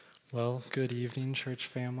Well, good evening, church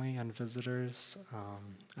family and visitors.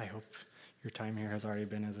 I hope your time here has already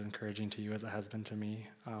been as encouraging to you as it has been to me.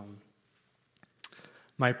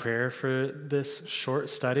 My prayer for this short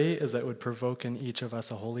study is that it would provoke in each of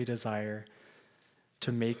us a holy desire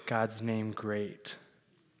to make God's name great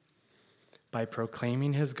by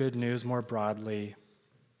proclaiming his good news more broadly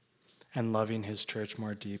and loving his church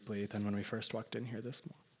more deeply than when we first walked in here this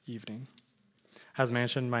evening. As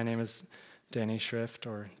mentioned, my name is Danny Schrift,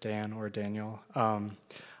 or Dan, or Daniel.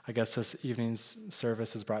 I guess this evening's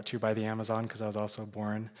service is brought to you by the Amazon because I was also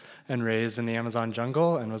born and raised in the Amazon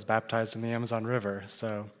jungle and was baptized in the Amazon River.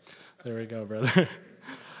 So there we go, brother.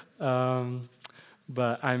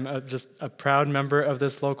 But I'm just a proud member of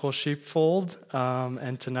this local sheepfold,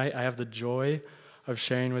 and tonight I have the joy of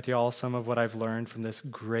sharing with you all some of what I've learned from this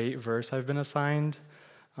great verse I've been assigned.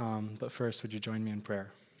 But first, would you join me in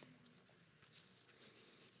prayer?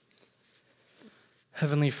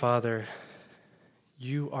 Heavenly Father,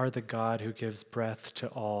 you are the God who gives breath to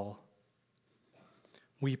all.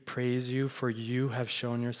 We praise you, for you have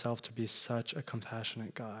shown yourself to be such a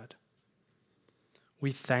compassionate God.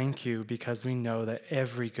 We thank you because we know that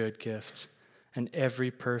every good gift and every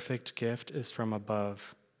perfect gift is from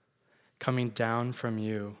above, coming down from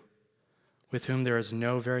you, with whom there is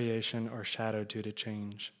no variation or shadow due to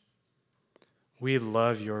change. We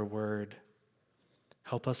love your word.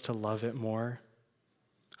 Help us to love it more,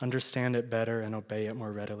 understand it better, and obey it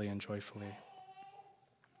more readily and joyfully.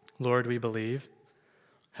 Lord, we believe.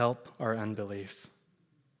 Help our unbelief.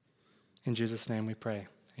 In Jesus' name we pray.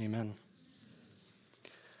 Amen.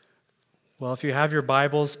 Well, if you have your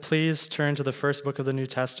Bibles, please turn to the first book of the New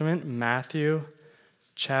Testament, Matthew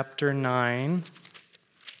chapter 9,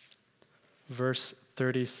 verse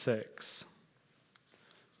 36.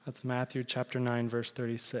 That's Matthew chapter 9, verse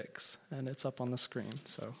 36, and it's up on the screen.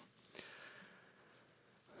 So,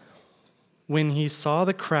 when he saw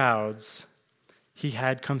the crowds, he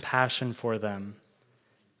had compassion for them,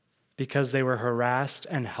 because they were harassed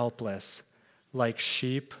and helpless, like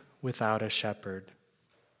sheep without a shepherd.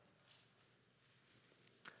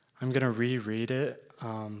 I'm going to reread it,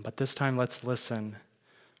 but this time let's listen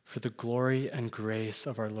for the glory and grace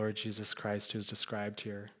of our Lord Jesus Christ, who is described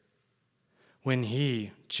here. When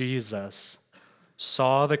he, Jesus,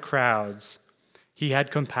 saw the crowds, he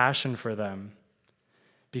had compassion for them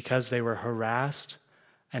because they were harassed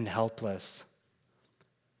and helpless,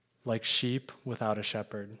 like sheep without a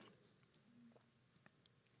shepherd.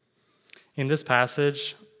 In this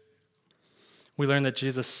passage, we learn that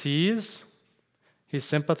Jesus sees, he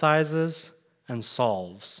sympathizes, and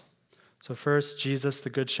solves. So first, Jesus, the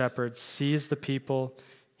Good Shepherd, sees the people,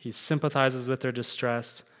 he sympathizes with their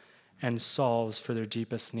distress, and solves for their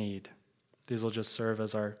deepest need. These will just serve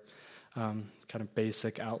as our kind of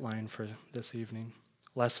basic outline for this evening.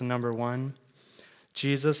 Lesson number 1,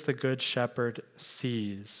 Jesus, the Good Shepherd,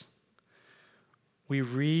 sees. We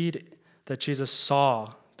read that Jesus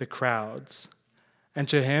saw the crowds, and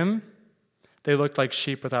to him, they looked like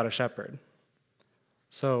sheep without a shepherd.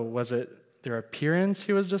 So was it their appearance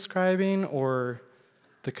he was describing, or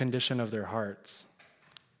the condition of their hearts?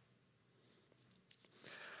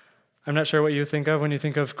 I'm not sure what you think of when you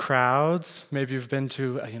think of crowds. Maybe you've been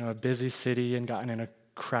to a busy city and gotten in a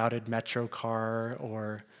crowded metro car,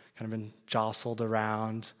 or kind of been jostled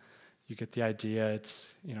around. You get the idea.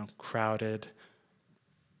 It's crowded,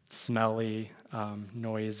 smelly,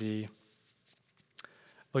 noisy.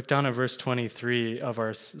 Look down at verse 23 of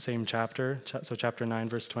our same chapter, so chapter 9,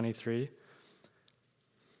 verse 23.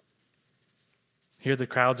 Here the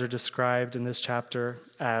crowds are described in this chapter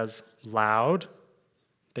as loud.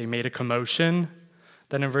 They made a commotion.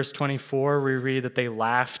 Then in verse 24, we read that they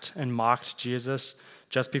laughed and mocked Jesus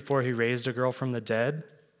just before he raised a girl from the dead.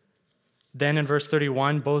 Then in verse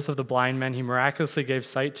 31, both of the blind men he miraculously gave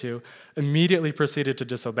sight to immediately proceeded to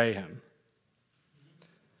disobey him.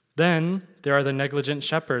 Then there are the negligent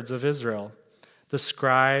shepherds of Israel, the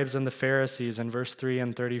scribes and the Pharisees in verse 3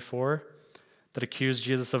 and 34 that accused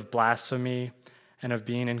Jesus of blasphemy and of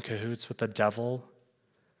being in cahoots with the devil.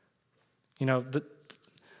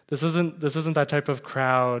 This isn't that type of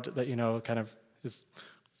crowd that kind of is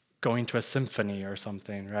going to a symphony or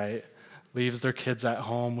something, right? Leaves their kids at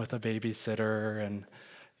home with a babysitter and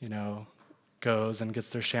goes and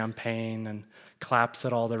gets their champagne and claps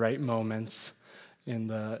at all the right moments in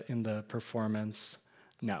the performance.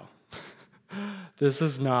 No. This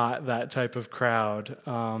is not that type of crowd.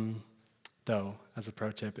 Though, as a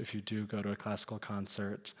pro tip, if you do go to a classical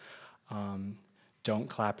concert, don't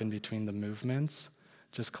clap in between the movements.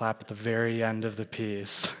 Just clap at the very end of the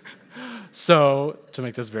piece. So, to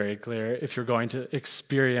make this very clear, if you're going to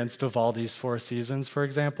experience Vivaldi's Four Seasons, for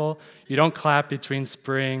example, you don't clap between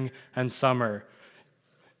spring and summer.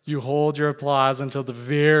 You hold your applause until the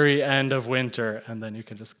very end of winter, and then you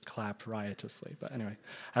can just clap riotously. But anyway,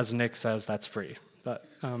 as Nick says, that's free. But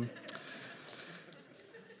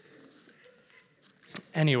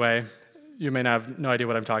anyway, you may have no idea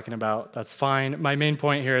what I'm talking about. That's fine. My main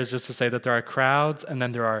point here is just to say that there are crowds, and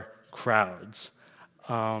then there are crowds.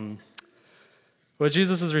 What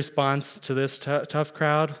Jesus' response to this tough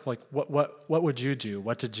crowd, like what would you do?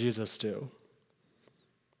 What did Jesus do?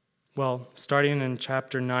 Well, starting in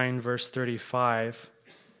chapter 9, verse 35,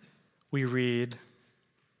 we read,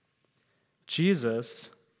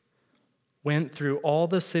 Jesus went through all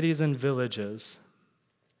the cities and villages,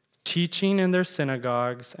 teaching in their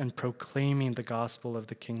synagogues and proclaiming the gospel of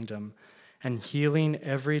the kingdom and healing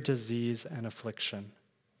every disease and affliction.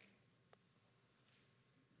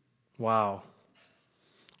 Wow.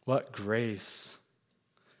 What grace.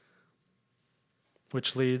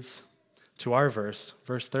 Which leads to our verse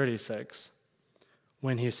 36.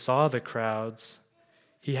 When he saw the crowds,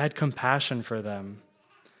 he had compassion for them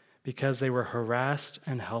because they were harassed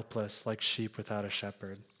and helpless like sheep without a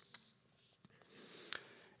shepherd.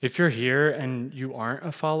 If you're here and you aren't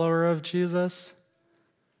a follower of Jesus,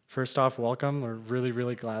 first off, welcome. We're really,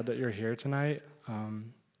 really glad that you're here tonight.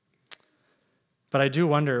 But I do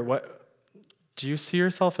wonder, do you see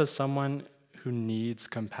yourself as someone who needs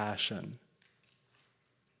compassion?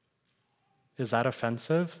 Is that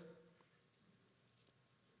offensive?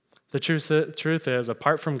 The truth is,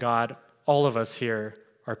 apart from God, all of us here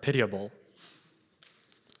are pitiable.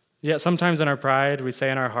 Yet sometimes in our pride, we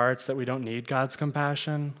say in our hearts that we don't need God's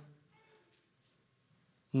compassion.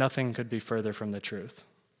 Nothing could be further from the truth.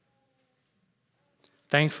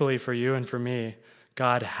 Thankfully for you and for me,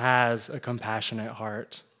 God has a compassionate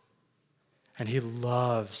heart, and he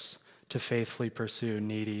loves to faithfully pursue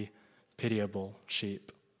needy, pitiable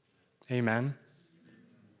sheep. Amen.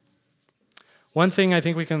 One thing I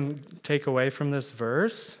think we can take away from this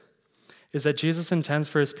verse is that Jesus intends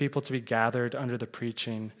for his people to be gathered under the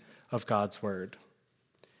preaching of God's word.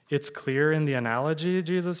 It's clear in the analogy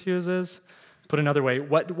Jesus uses. Put another way,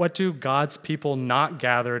 what do God's people not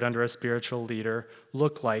gathered under a spiritual leader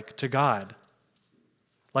look like to God?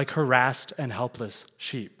 Like harassed and helpless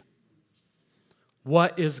sheep.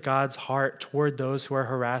 What is God's heart toward those who are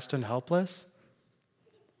harassed and helpless?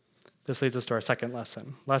 This leads us to our second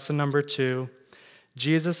lesson. Lesson number 2,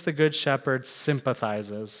 Jesus the Good Shepherd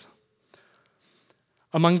sympathizes.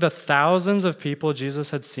 Among the thousands of people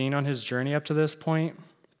Jesus had seen on his journey up to this point,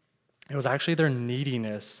 it was actually their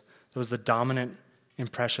neediness that was the dominant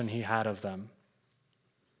impression he had of them.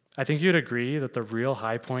 I think you'd agree that the real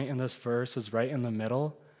high point in this verse is right in the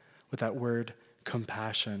middle with that word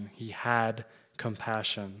compassion. He had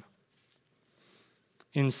compassion.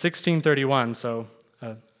 In 1631, so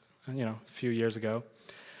a few years ago,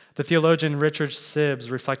 the theologian Richard Sibbes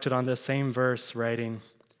reflected on this same verse, writing,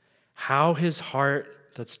 how his heart,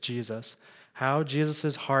 that's Jesus, how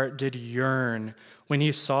Jesus' heart did yearn when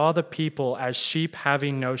he saw the people as sheep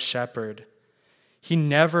having no shepherd. He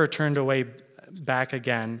never turned away back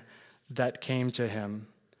again that came to him,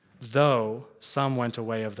 though some went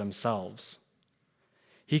away of themselves.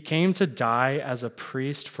 He came to die as a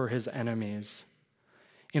priest for his enemies.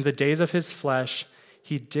 In the days of his flesh,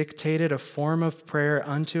 he dictated a form of prayer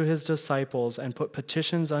unto his disciples and put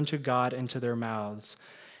petitions unto God into their mouths,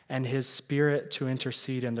 and his Spirit to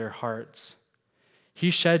intercede in their hearts. He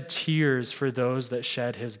shed tears for those that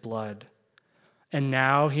shed his blood. And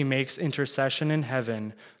now he makes intercession in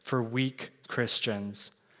heaven for weak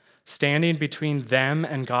Christians, standing between them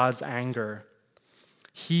and God's anger.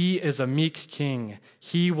 He is a meek king.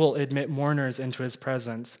 He will admit mourners into his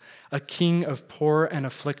presence, a king of poor and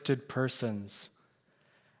afflicted persons.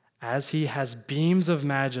 As he has beams of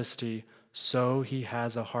majesty, so he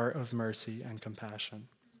has a heart of mercy and compassion.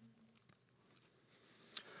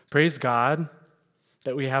 Praise God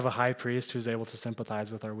that we have a high priest who's able to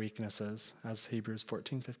sympathize with our weaknesses, as Hebrews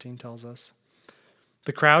 14:15 tells us.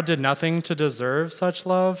 The crowd did nothing to deserve such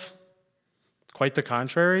love. Quite the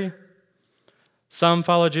contrary. Some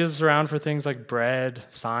followed Jesus around for things like bread,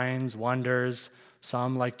 signs, wonders.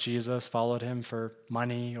 Some, like Jesus, followed him for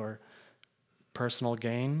money or personal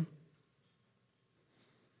gain.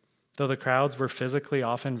 Though the crowds were physically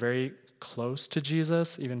often very close to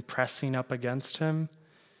Jesus, even pressing up against him,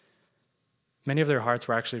 many of their hearts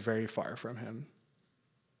were actually very far from him.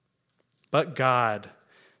 But God,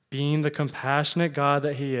 being the compassionate God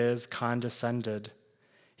that he is, condescended.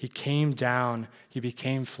 He came down, he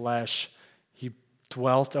became flesh, he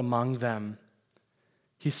dwelt among them.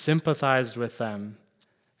 He sympathized with them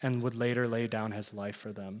and would later lay down his life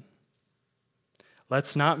for them.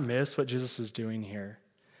 Let's not miss what Jesus is doing here.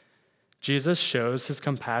 Jesus shows his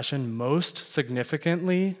compassion most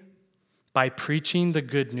significantly by preaching the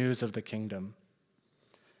good news of the kingdom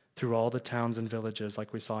through all the towns and villages,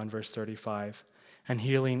 like we saw in verse 35, and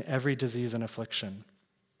healing every disease and affliction.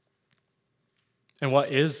 And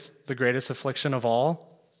what is the greatest affliction of all?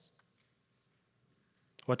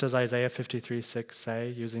 What does Isaiah 53:6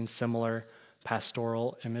 say, using similar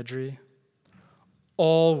pastoral imagery?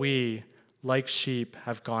 All we, like sheep,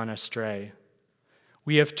 have gone astray.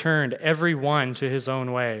 We have turned every one to his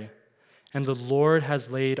own way, and the Lord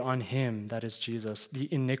has laid on him, that is Jesus, the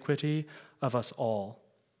iniquity of us all.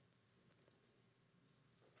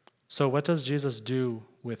 So what does Jesus do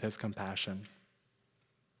with his compassion?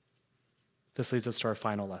 This leads us to our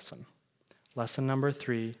final lesson. Lesson number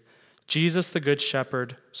 3, Jesus the Good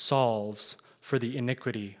Shepherd solves for the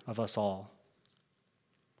iniquity of us all.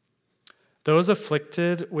 Those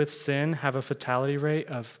afflicted with sin have a fatality rate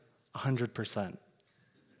of 100%.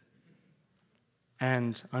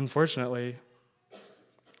 And unfortunately,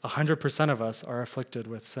 100% of us are afflicted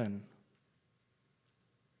with sin.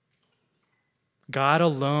 God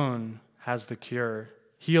alone has the cure.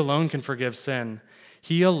 He alone can forgive sin.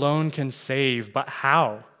 He alone can save. But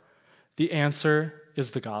how? The answer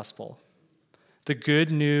is the gospel. The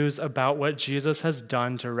good news about what Jesus has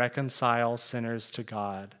done to reconcile sinners to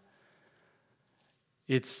God.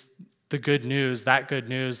 It's the good news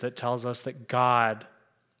that tells us that God,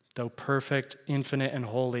 though perfect, infinite, and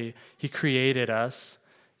holy, he created us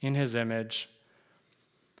in his image.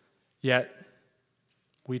 Yet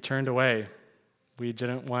we turned away. We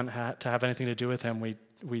didn't want to have anything to do with him.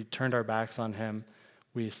 We turned our backs on him.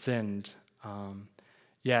 We sinned.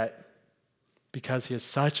 Yet, because he is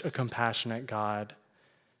such a compassionate God,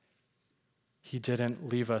 he didn't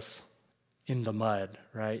leave us in the mud,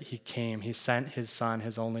 right? He came. He sent his son,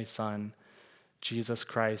 his only son, Jesus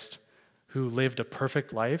Christ, who lived a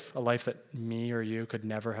perfect life, a life that me or you could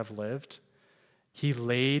never have lived. He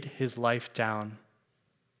laid his life down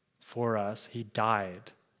for us. He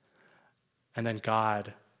died. And then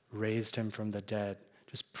God raised him from the dead,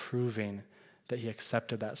 just proving that he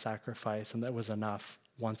accepted that sacrifice and that was enough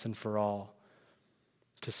once and for all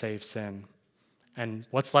to save sin. And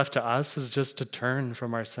what's left to us is just to turn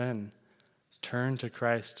from our sin, turn to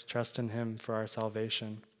Christ, trust in him for our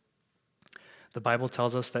salvation. The Bible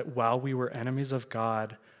tells us that while we were enemies of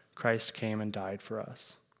God, Christ came and died for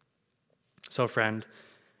us. So, friend,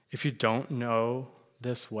 if you don't know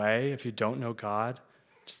this way, if you don't know God,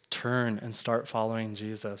 just turn and start following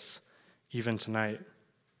Jesus, even tonight.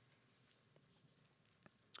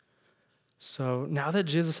 So now that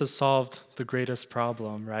Jesus has solved the greatest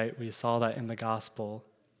problem, right? We saw that in the gospel.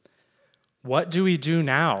 What do we do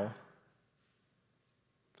now?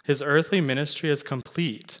 His earthly ministry is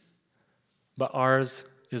complete, but ours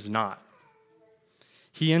is not.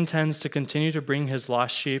 He intends to continue to bring his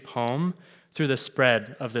lost sheep home through the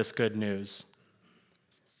spread of this good news.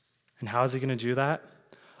 And how is he going to do that?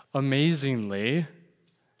 Amazingly,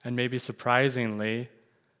 and maybe surprisingly,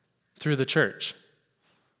 through the church.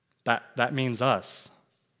 That means us.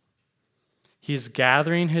 He's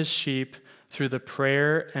gathering his sheep through the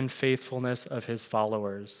prayer and faithfulness of his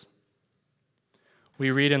followers.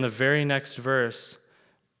 We read in the very next verse,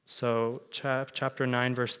 so chapter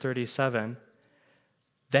 9, verse 37,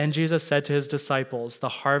 "Then Jesus said to his disciples, 'The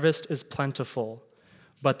harvest is plentiful,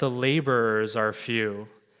 but the laborers are few.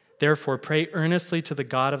 Therefore, pray earnestly to the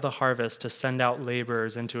God of the harvest to send out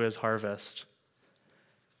laborers into his harvest.'"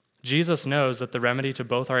 Jesus knows that the remedy to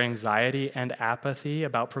both our anxiety and apathy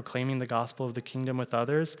about proclaiming the gospel of the kingdom with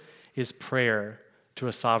others is prayer to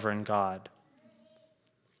a sovereign God.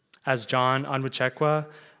 As John Onwuchekwa,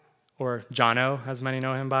 or Jono, as many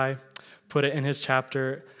know him by, put it in his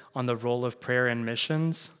chapter on the role of prayer in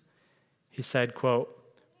missions, he said, quote,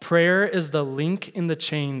 "Prayer is the link in the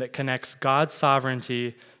chain that connects God's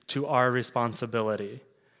sovereignty to our responsibility.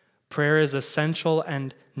 Prayer is essential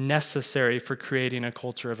and necessary for creating a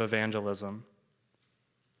culture of evangelism."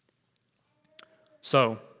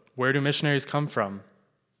 So, where do missionaries come from?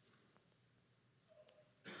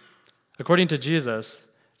 According to Jesus,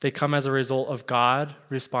 they come as a result of God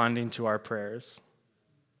responding to our prayers.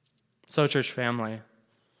 So, church family,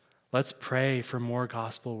 let's pray for more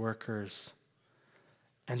gospel workers.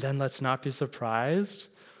 And then let's not be surprised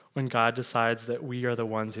when God decides that we are the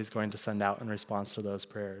ones he's going to send out in response to those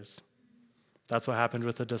prayers. That's what happened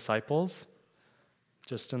with the disciples,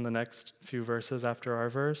 just in the next few verses after our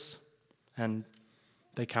verse, and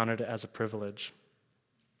they counted it as a privilege.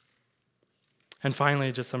 And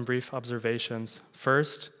finally, just some brief observations.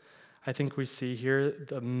 First, I think we see here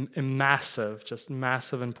the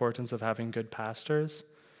massive importance of having good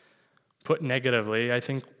pastors. Put negatively, I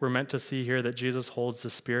think we're meant to see here that Jesus holds the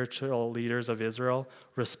spiritual leaders of Israel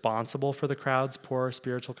responsible for the crowd's poor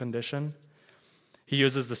spiritual condition. He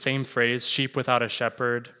uses the same phrase, sheep without a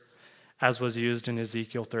shepherd, as was used in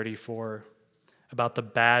Ezekiel 34, about the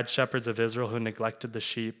bad shepherds of Israel who neglected the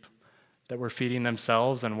sheep, that were feeding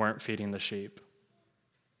themselves and weren't feeding the sheep.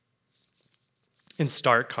 In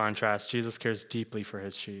stark contrast, Jesus cares deeply for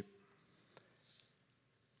his sheep.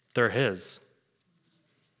 They're his.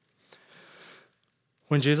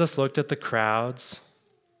 When Jesus looked at the crowds,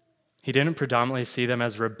 he didn't predominantly see them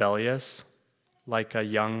as rebellious, like a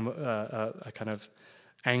kind of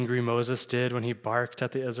angry Moses did when he barked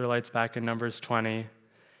at the Israelites back in Numbers 20.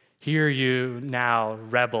 Hear you now,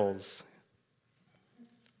 rebels.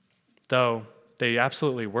 Though they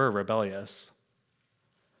absolutely were rebellious.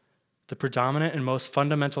 The predominant and most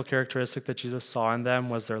fundamental characteristic that Jesus saw in them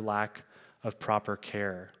was their lack of proper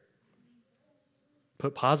care.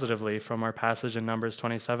 Put positively from our passage in Numbers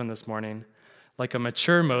 27 this morning, like a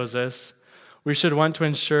mature Moses, we should want to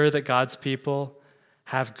ensure that God's people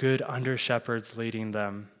have good under-shepherds leading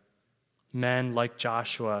them. Men like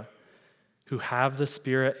Joshua, who have the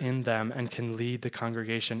Spirit in them and can lead the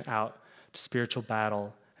congregation out to spiritual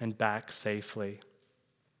battle and back safely.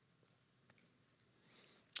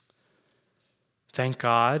 Thank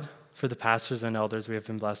God for the pastors and elders we have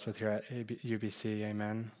been blessed with here at UBC.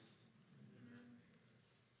 Amen.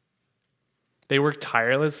 They work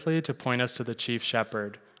tirelessly to point us to the chief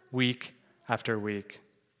shepherd week after week.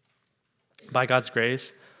 By God's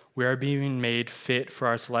grace, we are being made fit for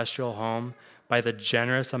our celestial home by the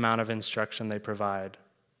generous amount of instruction they provide.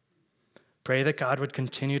 Pray that God would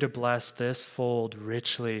continue to bless this fold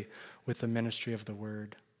richly with the ministry of the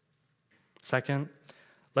word. Second,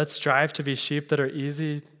 let's strive to be sheep that are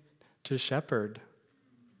easy to shepherd.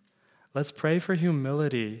 Let's pray for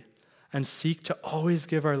humility and seek to always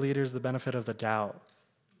give our leaders the benefit of the doubt.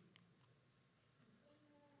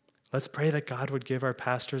 Let's pray that God would give our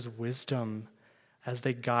pastors wisdom as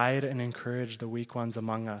they guide and encourage the weak ones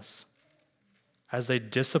among us, as they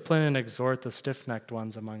discipline and exhort the stiff-necked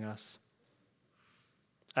ones among us,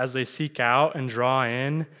 as they seek out and draw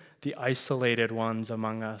in the isolated ones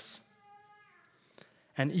among us,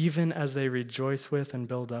 and even as they rejoice with and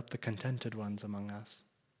build up the contented ones among us.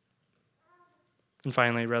 And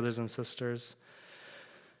finally, brothers and sisters,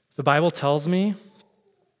 the Bible tells me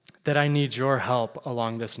that I need your help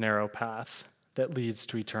along this narrow path that leads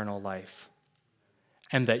to eternal life,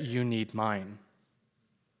 and that you need mine.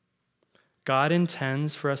 God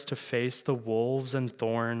intends for us to face the wolves and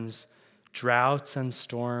thorns, droughts and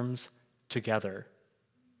storms together.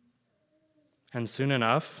 And soon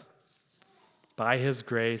enough, by his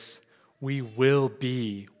grace, we will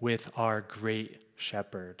be with our great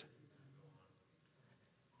shepherd.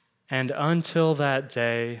 And until that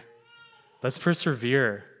day, let's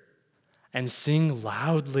persevere and sing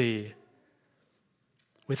loudly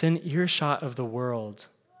within earshot of the world.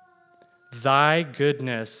 Thy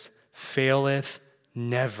goodness faileth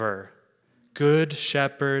never. Good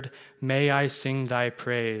shepherd, may I sing thy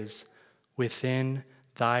praise within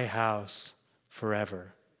thy house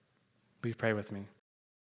forever. Will you pray with me?